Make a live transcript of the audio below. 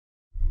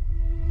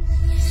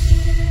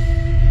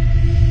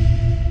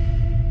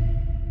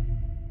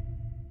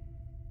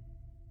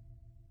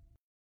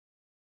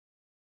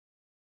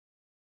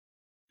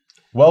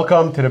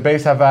Welcome to the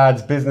Beis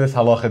Havad's Business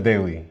Halacha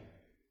Daily.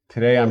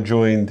 Today I'm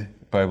joined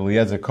by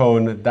Eliezer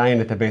Cohen,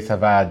 Dayan at the Beis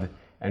Havad,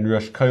 and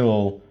Rosh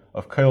Kollel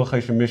of Kollel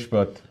Choshen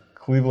Mishpat,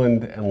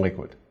 Cleveland and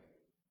Lakewood.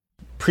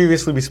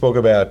 Previously we spoke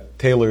about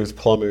tailors,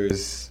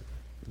 plumbers,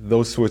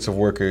 those sorts of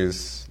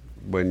workers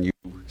when you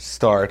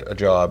start a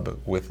job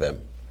with them.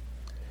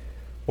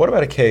 What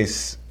about a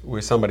case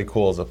where somebody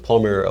calls a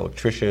plumber,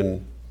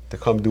 electrician to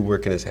come do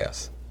work in his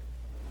house?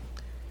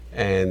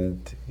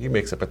 And he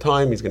makes up a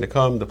time, he's going to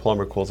come, the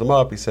plumber calls him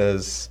up, he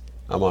says,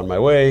 I'm on my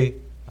way,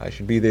 I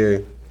should be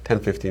there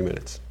 10-15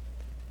 minutes.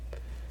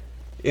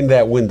 In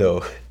that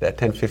window, that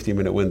 10-15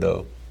 minute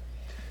window,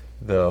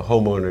 the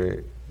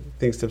homeowner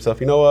thinks to himself,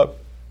 you know what,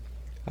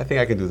 I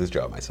think I can do this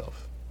job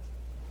myself.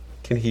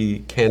 Can he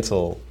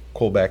cancel,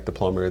 call back the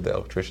plumber, the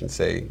electrician,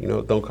 say,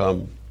 don't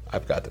come,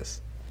 I've got this?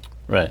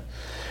 Right.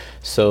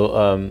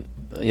 So,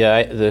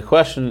 the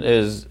question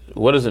is,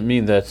 what does it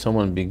mean that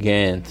someone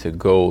began to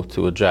go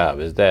to a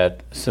job? Is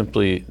that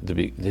simply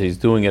he's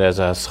doing it as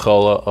a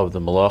haschala of the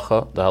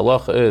malacha? The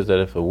halacha is that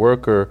if a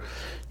worker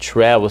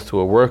travels to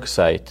a work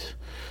site,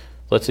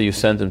 let's say you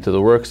send him to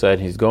the work site,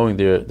 he's going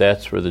there,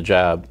 that's for the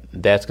job,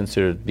 that's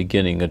considered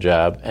beginning a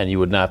job, and you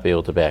would not be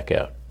able to back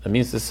out. That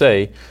means to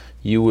say,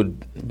 you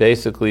would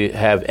basically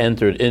have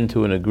entered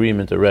into an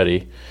agreement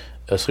already,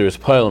 a Schiras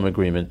Polim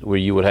agreement, where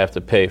you would have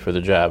to pay for the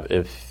job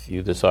if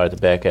you decide to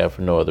back out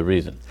for no other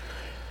reason.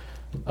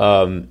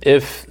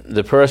 If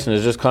the person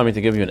is just coming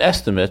to give you an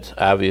estimate,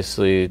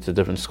 obviously it's a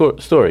different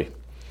story.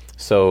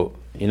 So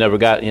you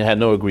had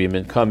no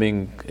agreement.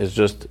 Coming is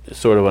just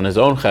sort of on his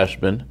own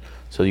cheshbon,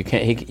 so you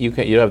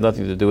have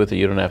nothing to do with it.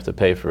 You don't have to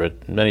pay for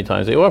it. Many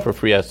times they offer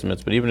free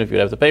estimates, but even if you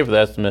have to pay for the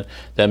estimate,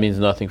 that means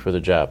nothing for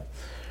the job.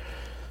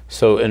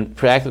 So in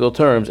practical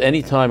terms,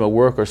 anytime a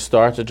worker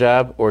starts a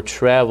job or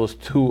travels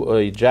to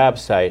a job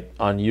site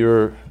on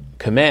your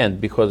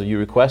command because you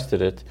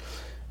requested it,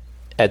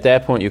 at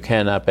that point you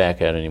cannot back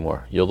out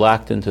anymore. You're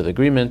locked into the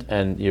agreement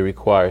and you're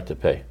required to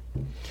pay.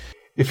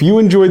 If you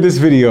enjoyed this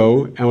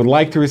video and would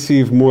like to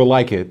receive more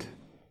like it,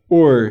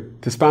 or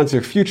to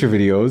sponsor future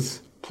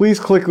videos,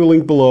 please click the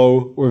link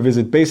below or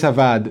visit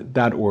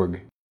beishavad.org.